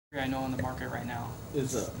I know on the market right now.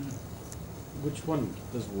 Is which one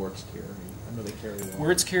does Worts carry? I know they carry one.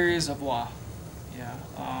 Worts carries Avois. Yeah.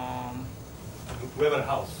 We have a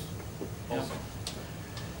house also.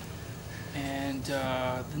 Yeah. And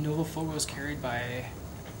the Nova Fogo is carried by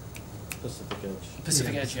Pacific Edge.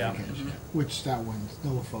 Pacific Edge, yeah. Pacific Edge. Mm-hmm. Which that one's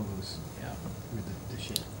Nova Fogo's. Yeah. With the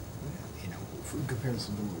shit. You know, in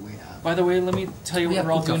comparison to what we have. By the way, let me tell you what Yeah,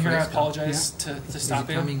 we're all Puka doing here. I Fresca. apologize Yeah. to Is stop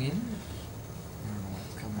it you. coming in? I don't know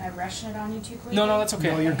what's coming. Am I rushing it on you too quickly? No, no, that's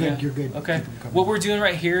okay. No, you're good. Yeah. You're good. Okay. Keep 'em coming. What we're doing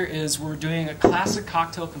right here is we're doing a classic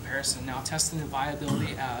cocktail comparison. Now, testing the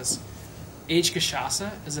viability as aged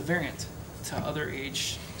cachaça as a variant to other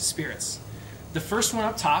aged spirits. The first one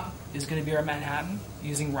up top is going to be our Manhattan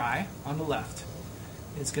using rye on the left.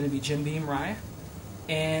 It's going to be Jim Beam rye.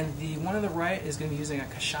 And the one on the right is going to be using a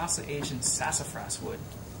cachaça aged in sassafras wood,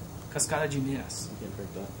 Cascada de Minas. You can't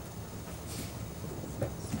drink that.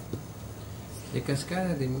 The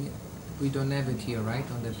Cascada, we don't have it here, right,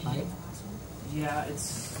 on the pipe? Yeah,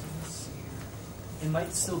 it's. Let's see here. It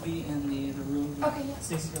might still be in the room. Okay, yeah.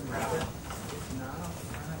 Stacey can grab it. If not,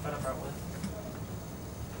 I thought I brought one.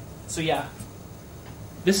 So yeah,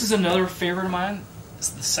 this is another favorite of mine. It's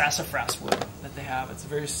the sassafras wood that they have. It's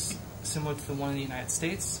very similar to the one in the United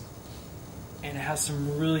States, and it has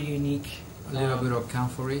some really unique. A little bit of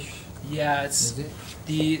camphorish. Yeah, it's Is it?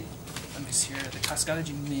 the. Let me see here. The Cascada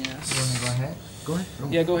de Minas. You want to go ahead? Go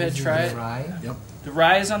ahead. Yeah, go ahead. This is Try the it. Rye. Yep. The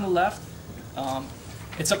rye is on the left.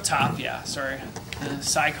 It's up top, yeah, sorry. The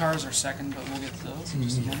sidecars are second, but we'll get to those. in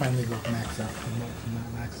just a You moment. finally go to Max out.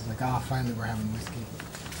 Max is like, ah, finally we're having whiskey.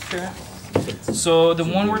 Okay. So the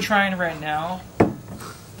one we're trying right now,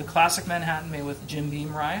 the classic Manhattan made with Jim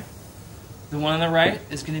Beam rye. The one on the right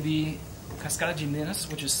is going to be Cascada de Minas,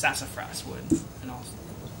 which is sassafras wood. And I'll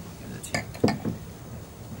give it to you.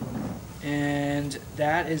 And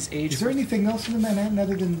that is aged. Is there anything else in the Manhattan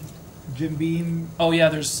other than Jim Beam? Oh yeah,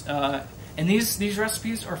 there's and these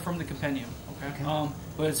recipes are from the compendium. Okay. Okay.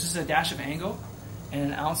 But it's just a dash of Ango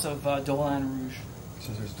and an ounce of Dolan Rouge.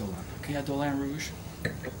 So there's still one. Yeah, Dolan Rouge.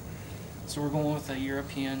 So we're going with a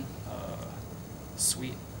European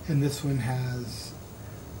sweet. And this one has.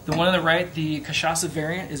 The one on the right, the cachaça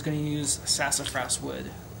variant, is going to use sassafras wood.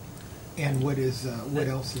 And what is what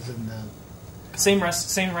else is in the Same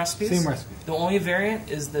recipes. same recipe? The only variant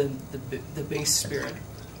is the base spirit.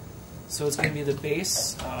 So it's going to be the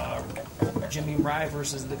base Jim Beam rye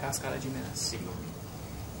versus the Cascada de Minas.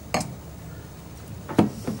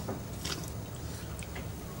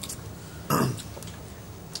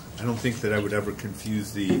 I don't think that I would ever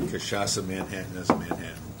confuse the Cachaça Manhattan as a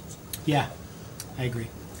Manhattan. Yeah, I agree.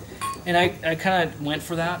 And I kind of went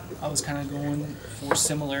for that. I was kind of going for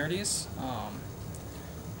similarities.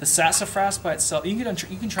 The sassafras by itself, you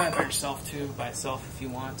can try it by yourself too, by itself if you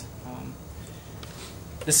want.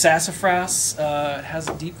 The sassafras has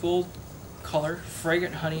a deep gold color,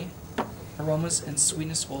 fragrant honey, aromas, and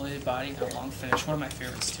sweetness, foliated body, and a long finish. One of my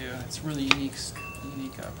favorites too. It's a really unique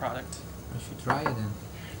product. I should try it then.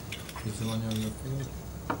 Is the one of your favorite?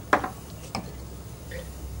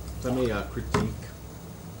 Let me critique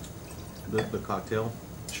the cocktail.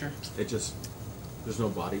 Sure. It just, there's no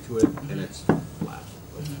body to it, and it's flat.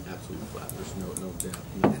 Like, absolutely flat. There's no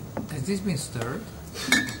depth. No. Has this been stirred?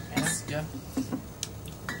 Yes. Yeah.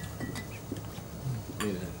 I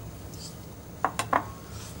mean,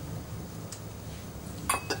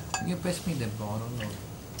 Can you pass me the bottle? Or?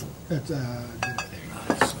 That's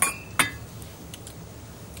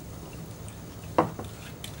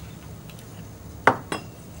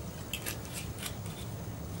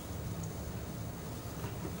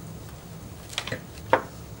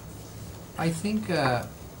I think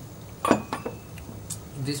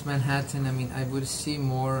this Manhattan, I mean, I would see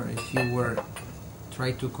more if you were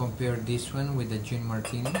try to compare this one with the gin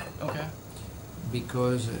martini, Okay.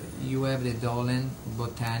 because you have the Dolan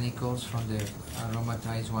botanicals from the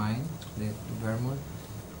aromatized wine, the vermouth.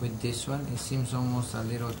 With this one, it seems almost a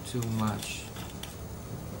little too much.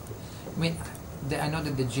 I mean, I know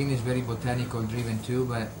that the gin is very botanical driven too,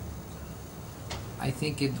 but I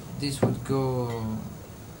think this would go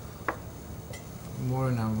more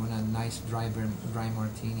on a nice dry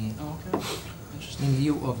martini Oh, okay. Interesting. in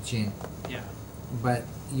lieu of gin. Yeah. But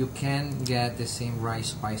you can get the same rye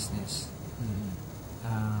spiciness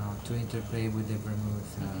to interplay with the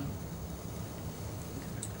vermouth.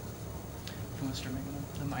 You want to start making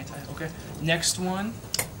the Mai Tai? Okay. Next one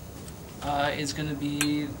is going to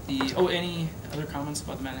be the. Oh, any other comments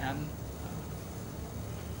about the Manhattan?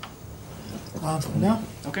 no.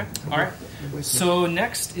 Okay. All right. So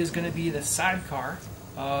next is going to be the sidecar.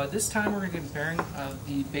 This time we're going to be comparing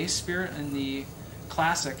the base spirit and the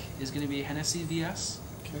classic is going to be Hennessy VS.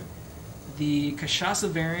 Okay. The Cachaça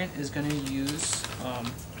variant is going to use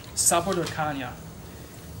Sabor de Caña.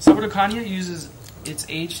 Sabor de Caña it's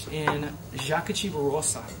aged in Jacachiba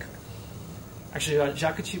Rosa. Actually,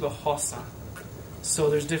 Jacachiba Rosa. So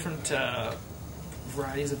there's different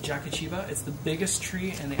varieties of Jacachiba. It's the biggest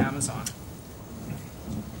tree in the Amazon.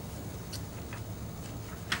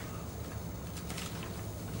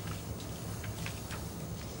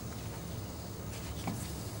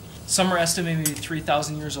 Some are estimated to be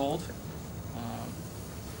 3,000 years old.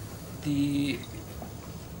 The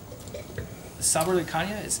Sabor de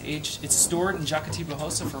Caña is aged. It's stored in Jacachiba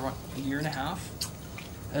Rosa for a year and a half.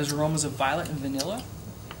 It has aromas of violet and vanilla,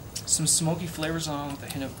 some smoky flavors along with a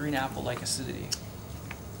hint of green apple-like acidity.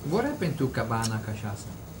 What happened to Cabana Cachaça?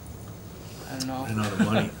 I don't know. Ran out of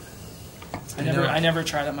money. I never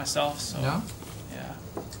tried it myself. So No? yeah.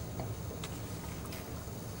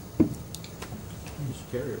 You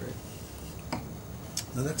should carry it, right?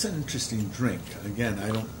 Now that's an interesting drink. Again,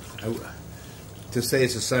 to say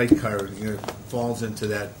it's a sidecar, it falls into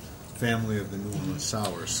that family of the New Orleans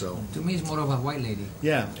sour. So To me, it's more of a white lady,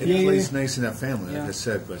 yeah, it plays nice in that family, like I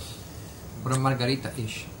said. But or a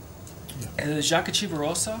margarita-ish. And the Jacachiba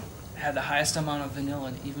Rosa had the highest amount of vanilla,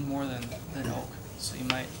 and even more than oak. So you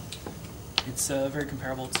might. It's very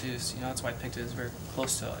comparable to. That's why I picked it. It's very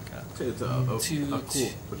close to like a. It's a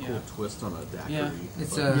cool twist on a daiquiri. Yeah.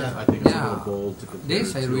 It's but a- I think it's yeah. a little bold to compare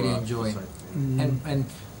This I to, really enjoy. side- And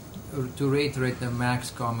to reiterate the Max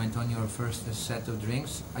comment on your first set of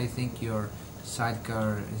drinks, I think your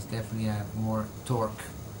sidecar is definitely a more torque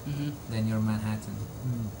than your Manhattan.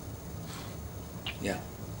 yeah,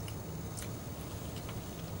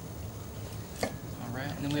 All right,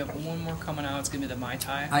 and then we have one more coming out. It's gonna be the Mai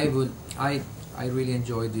Tai. I really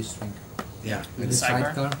enjoy this drink. yeah. The The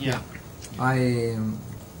sidecar? Yeah. I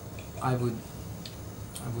would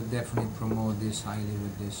definitely promote this highly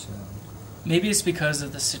with this. Maybe it's because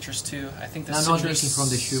of the citrus too. I think the I'm citrus. not drinking from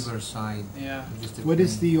the sugar side. Yeah. Just the What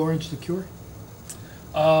is plain the orange liqueur?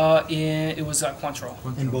 It was Cointreau. control.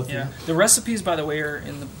 In both Yeah. of them? The recipes, by the way, are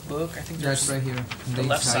in the book. I think That's there's right here. on the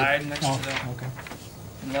left side next Oh, to the okay.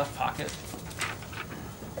 in the left pocket.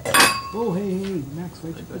 Oh, hey, Max,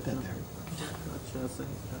 why'd you put that there? Gotcha.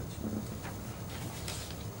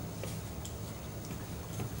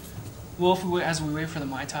 Well, as we wait for the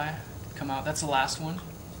Mai Tai to come out, that's the last one.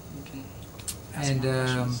 You can ask And more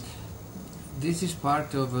questions. this is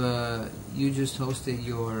part of you just hosted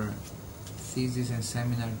your thesis and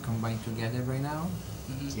seminar combined together right now.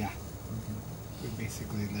 Mhm. Yeah. We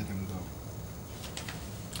basically let him go.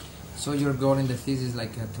 So your goal in the thesis,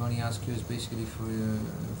 like Tony asked you, is basically for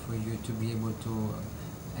you to be able to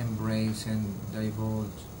embrace and divulge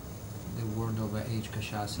the world of aged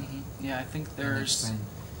cachaça. Yeah, I think and there's expand.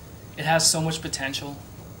 it has so much potential,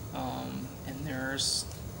 and there's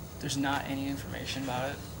not any information about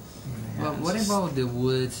it. Well, what about the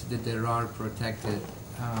woods that there are protected?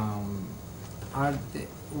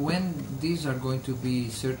 When these are going to be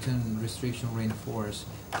certain restriction reinforced,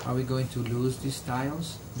 are we going to lose these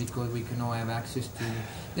styles because we can now have access to?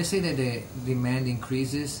 Let's say that the demand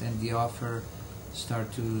increases and the offer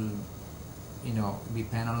start to, be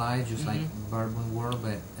penalized, just like bourbon were.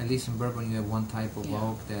 But at least in bourbon, you have one type of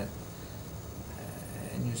oak that,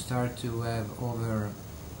 and you start to have over,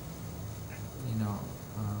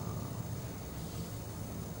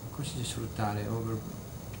 cosa di sfruttare over.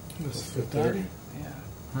 Sfruttare?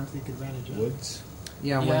 Yeah. Take advantage of. Woods.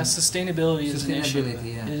 Yeah, Yeah, sustainability is an issue.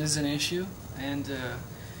 Sustainability, yeah. It is an issue, and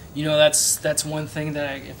that's one thing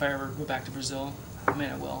that if I ever go back to Brazil, I mean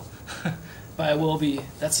I will, but I will be.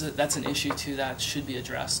 That's an issue too that should be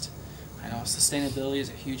addressed. I know sustainability is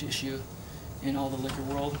a huge issue in all the liquor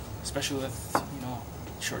world, especially with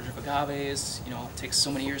shortage of agaves. It takes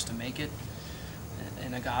so many years to make it,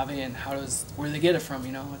 an agave, and where do they get it from?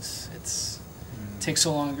 It takes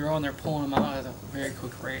so long to grow, and they're pulling them out at a very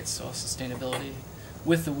quick rate. So sustainability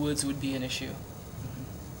with the woods would be an issue.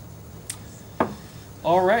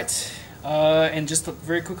 All right, and just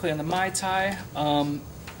very quickly on the Mai Tai.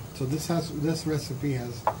 So this recipe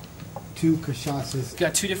has two cachaças.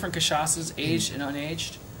 Got two different cachaças, aged and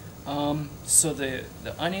unaged. So the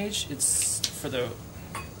unaged, it's for the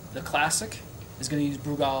classic, is going to use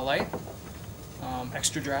Brugal Light,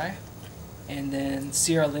 extra dry, and then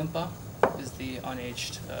Sierra Limpa is the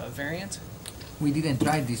unaged variant. We didn't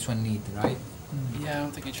try this one neat, right? Yeah, I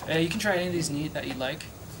don't think you can try any of these neat that you like.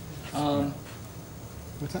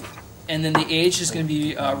 What's that? And then the aged is going to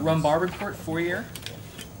be rum bourbon port 4-year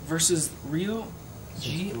versus Rio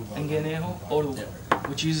G Enganejo Oro,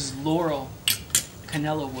 which uses laurel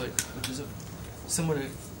canela wood, which is similar to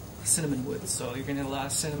cinnamon wood. So you're going to get a lot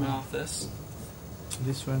of cinnamon off this.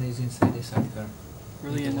 This one is inside the sidecar.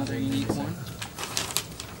 Really another unique one.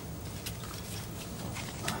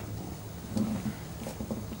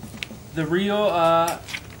 The Rio,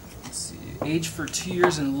 let's see, aged for 2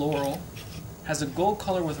 years in Laurel, has a gold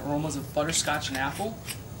color with aromas of butterscotch and apple,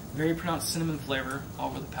 very pronounced cinnamon flavor all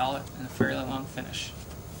over the palate, and a fairly long finish.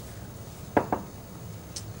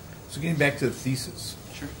 So getting back to the Thesis,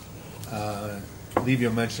 Sure.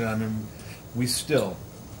 Livio mentioned, I mean,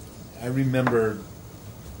 I remember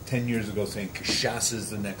 10 years ago saying Cachaça is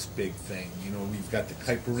the next big thing. You know, we've got the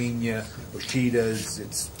Caipirinha,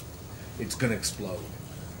 Ochitas, it's going to explode.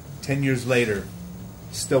 10 years later,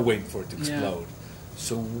 still waiting for it to explode. Yeah.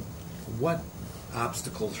 So what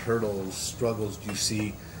obstacles, hurdles, struggles do you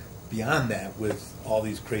see beyond that with all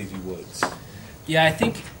these crazy woods? Yeah, I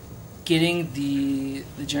think getting the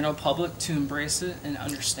general public to embrace it and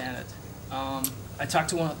understand it. I talked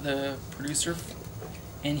to the producer,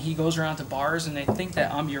 and he goes around to bars, and they think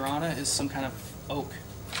that Amburana is some kind of oak.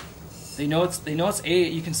 They know it's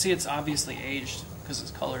aged. You can see it's obviously aged because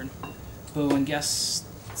it's colored, but when guests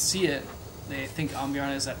see it, they think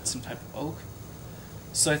Amburana is that some type of oak.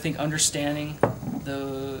 So I think understanding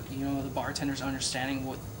the bartenders understanding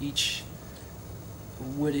what each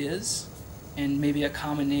wood is, and maybe a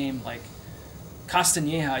common name like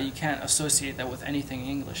Castañeja, you can't associate that with anything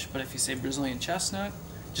English. But if you say Brazilian chestnut,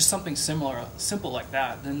 just something simple like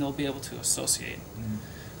that, then they'll be able to associate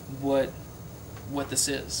what this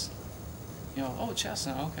is. You know, oh,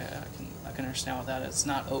 chestnut, okay, I can understand what that is. It's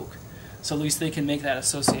not oak. So at least they can make that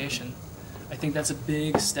association. I think that's a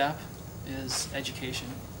big step, is education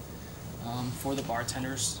for the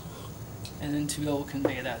bartenders, and then to be able to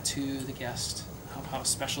convey that to the guest, how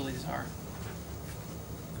special these are.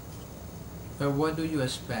 But what do you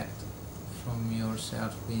expect from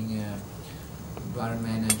yourself being a bar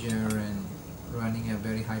manager and running a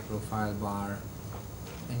very high-profile bar,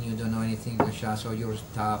 and you don't know anything Cachaça, or your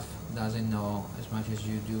staff doesn't know as much as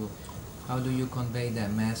you do? How do you convey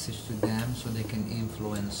that message to them so they can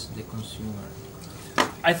influence the consumer?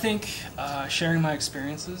 I think sharing my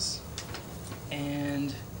experiences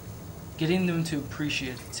and getting them to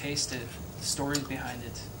appreciate it, taste it, the stories behind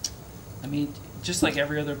it. I mean, just like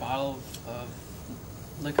every other bottle of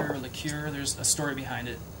liquor or liqueur, there's a story behind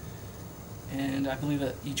it. And I believe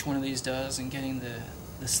that each one of these does, and getting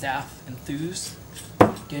the staff enthused,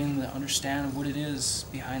 getting them to understand what it is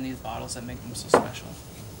behind these bottles that make them so special.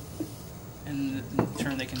 And in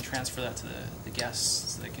turn, they can transfer that to the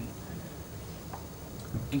guests, so they can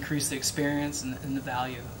increase the experience and the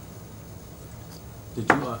value. Did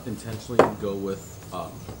you intentionally go with,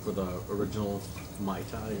 for the original Mai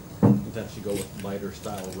Tai, intentionally go with lighter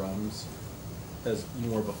style rums as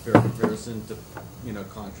more of a fair comparison to,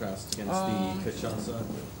 contrast against the Cachaça?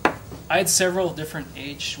 I had several different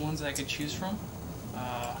aged ones that I could choose from.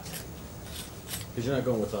 Because you're not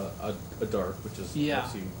going with a dark, which is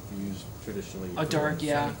obviously used traditionally. A dark,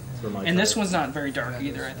 yeah. And this one's not very dark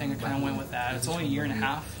either. I think I kind of went with that. It's only a year and a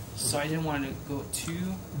half, so I didn't want to go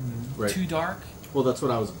too dark. Well, that's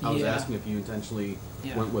what I was asking, if you intentionally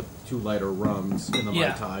went with two lighter rums in the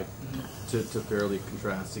Mai Tai to fairly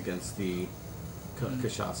contrast against the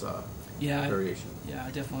Cachaça variation. Yeah,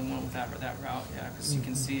 I definitely went with that route. Yeah, because you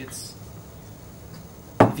can see it's.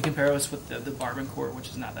 If you compare us with the Bourbon Court, which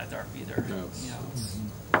is not that dark either, it's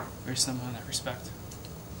very similar in that respect.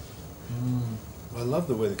 Well, I love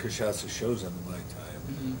the way the Cachaça shows on the Mai Tai.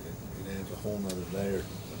 It adds a whole nother layer of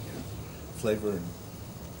flavor and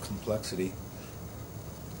complexity.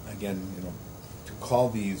 Again, to call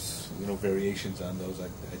these variations on those, I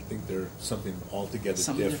think they're something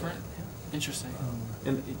altogether different. Interesting.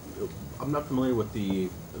 And I'm not familiar with the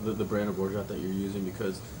brand of orgeat that you're using,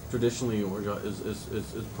 because traditionally orgeat is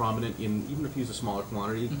prominent in, even if you use a smaller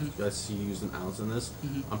quantity, you guys see you use an ounce in this,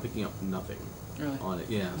 I'm picking up nothing on it.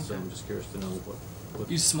 Yeah, okay. So I'm just curious to know what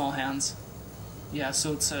use small hands. Yeah,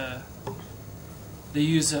 so it's they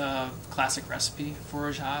use a classic recipe for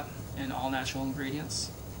orgeat and all natural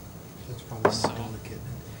ingredients. That's probably more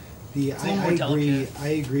delicate. I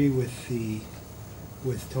agree with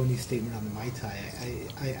Tony's statement on the Mai Tai.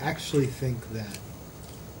 I actually think that,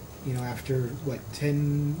 after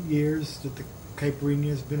 10 years that the Caipirinha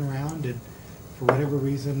has been around, and for whatever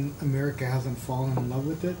reason America hasn't fallen in love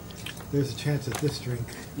with it, there's a chance that this drink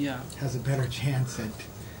has a better chance at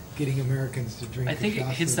getting Americans to drink. I think it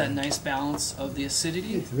hits that nice balance of the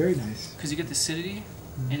acidity. It's very nice, because you get the acidity,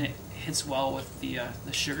 and it hits well with the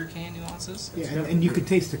sugarcane nuances. Yeah, and you can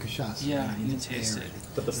taste the Cachaça. Yeah, you can taste it.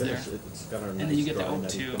 But the finish, it's got a nice, and then you get the oak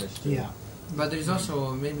too. Yeah. But there's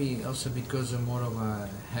also maybe because of more of a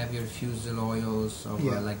heavier fusel oils of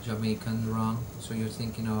like Jamaican rum. So you're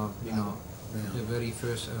thinking of the very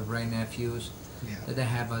first Ray Nephews. That they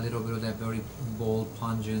have a little bit of that very bold,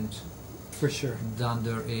 pungent, for sure,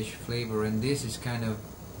 dunder-ish flavor, and this is kind of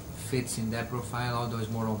fits in that profile, although it's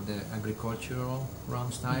more of the agricultural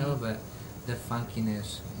rum style, but the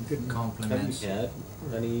funkiness complements. Have you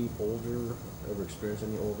had any older, ever experienced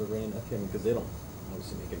any older Ray Nephew? I mean, because they don't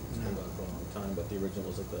obviously make it for a long time, but the original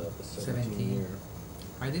was like the 17 year.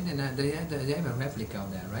 I didn't know, they have a replica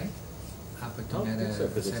of that, right? Appleton had a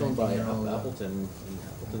 17-year-old. It's owned by Appleton, and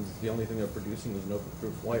Appleton's the only thing they're producing is an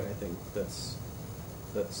overproof white. I think that's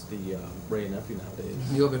the Ray Nephew nowadays.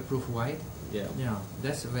 The overproof white? Yeah. Yeah,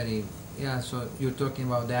 that's a very, so you're talking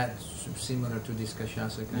about that similar to this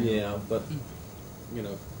Cachaça kind of? Yeah, but, you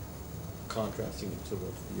know, contrasting it to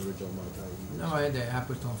what the original Mai Tai used. No, I had the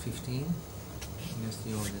Appleton 15. That's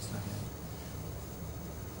the oldest I had.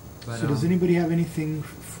 But, so does anybody have anything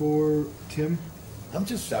for Tim? I'm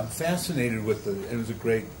fascinated with it was a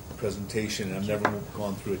great presentation. I've never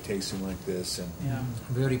gone through a tasting like this, and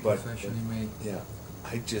very professionally made. Yeah,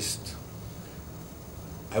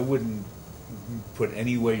 I wouldn't put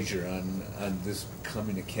any wager on this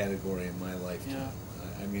becoming a category in my lifetime.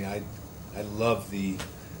 Yeah. I mean, I love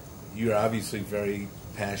you're obviously very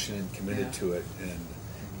passionate and committed to it,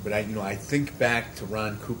 but I think back to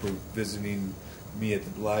Ron Cooper visiting me at the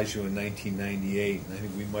Bellagio in 1998, and I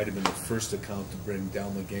think we might have been the first account to bring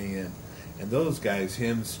Del Maguey in. And those guys,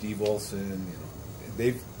 him, Steve Olson,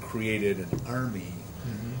 they've created an army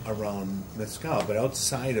around mezcal. But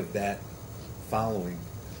outside of that following,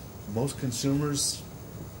 most consumers,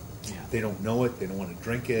 they don't know it, they don't want to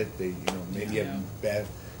drink it, they maybe have bad,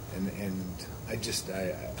 and I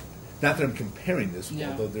not that I'm comparing this,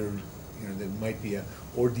 although there might be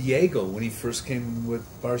or Diego when he first came with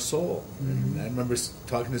Barsol. And I remember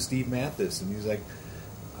talking to Steve Mathis, and he's like,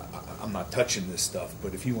 I'm not touching this stuff,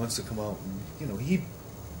 but if he wants to come out, and he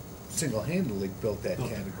single-handedly built that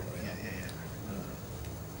category.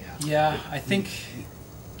 I think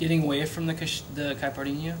getting away from the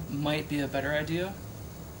Caipirinha might be a better idea,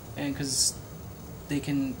 and because they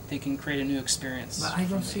can create a new experience. But I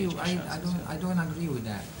don't see. I don't agree with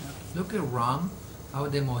that. Look at rum, how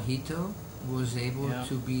the Mojito was able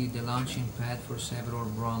to be the launching pad for several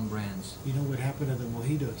rum brands. You know what happened to the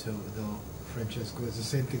Mojito, though, Francesco, is the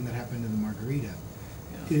same thing that happened to the Margarita.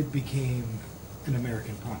 Yeah. It became an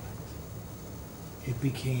American product. It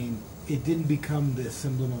didn't become the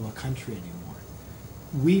emblem of a country anymore.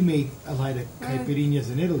 We make a lot of caipirinhas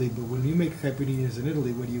in Italy, but when we make caipirinhas in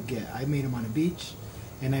Italy, what do you get? I made them on a beach,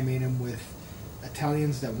 and I made them with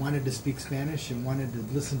Italians that wanted to speak Spanish and wanted to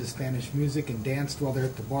listen to Spanish music and danced while they're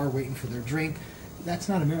at the bar waiting for their drink. That's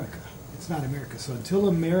not America. It's not America. So until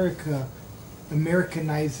America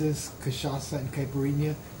Americanizes Cachaça and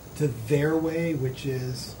Caipirinha to their way, which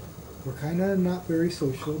is, we're kind of not very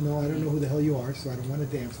social. No, I don't know who the hell you are, so I don't want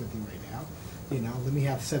to dance with you right now. Let me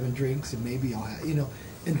have 7 drinks and maybe I'll have,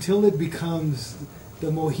 until it becomes the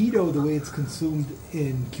Mojito, the way it's consumed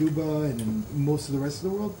in Cuba and in most of the rest of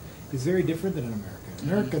the world, is very different than in America. In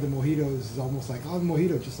America, the Mojito is almost like, the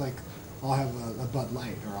Mojito, just like I'll have a Bud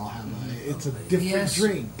Light, or I'll have it's a different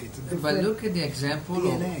drink. It's a different But look at the example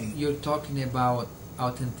DNA. You're talking about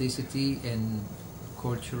authenticity and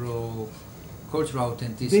cultural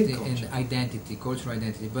authenticity and identity, cultural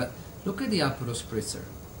identity. But look at the Aperol Spritzer.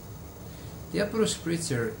 The Aperol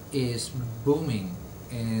Spritzer is booming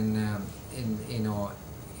in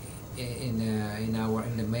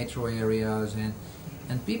the metro areas,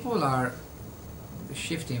 and people are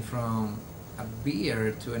shifting from a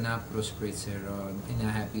beer to an Aperol Spritzer or in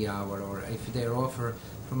a happy hour, or if they're offered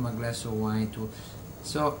from a glass of wine to.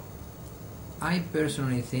 So I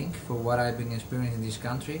personally think, for what I've been experiencing in this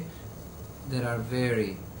country, there are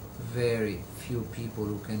very, very few people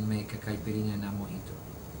who can make a caipirinha and a mojito.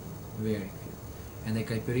 Very few. And the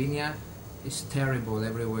caipirinha is terrible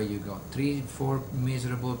everywhere you go. 3-4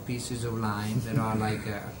 miserable pieces of lime that are like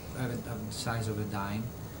the size of a dime.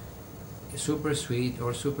 Super sweet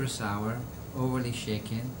or super sour, overly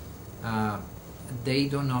shaken. They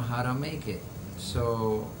don't know how to make it.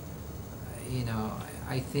 So,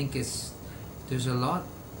 I think there's a lot.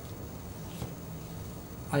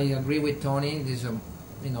 I agree with Tony. There's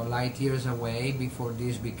light years away before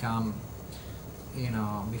this become,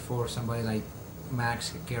 before somebody like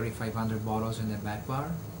Max carry 500 bottles in the back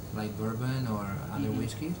bar, like bourbon or other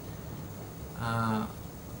whiskeys.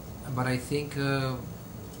 But I think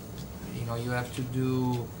you have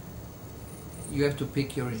to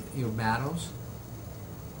pick your battles,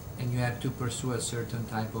 and you have to pursue a certain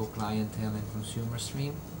type of clientele and consumer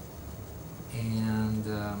stream. And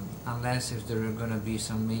unless if there are going to be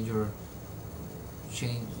some major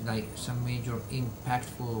change, like some major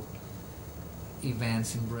impactful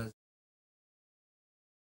events in Brazil.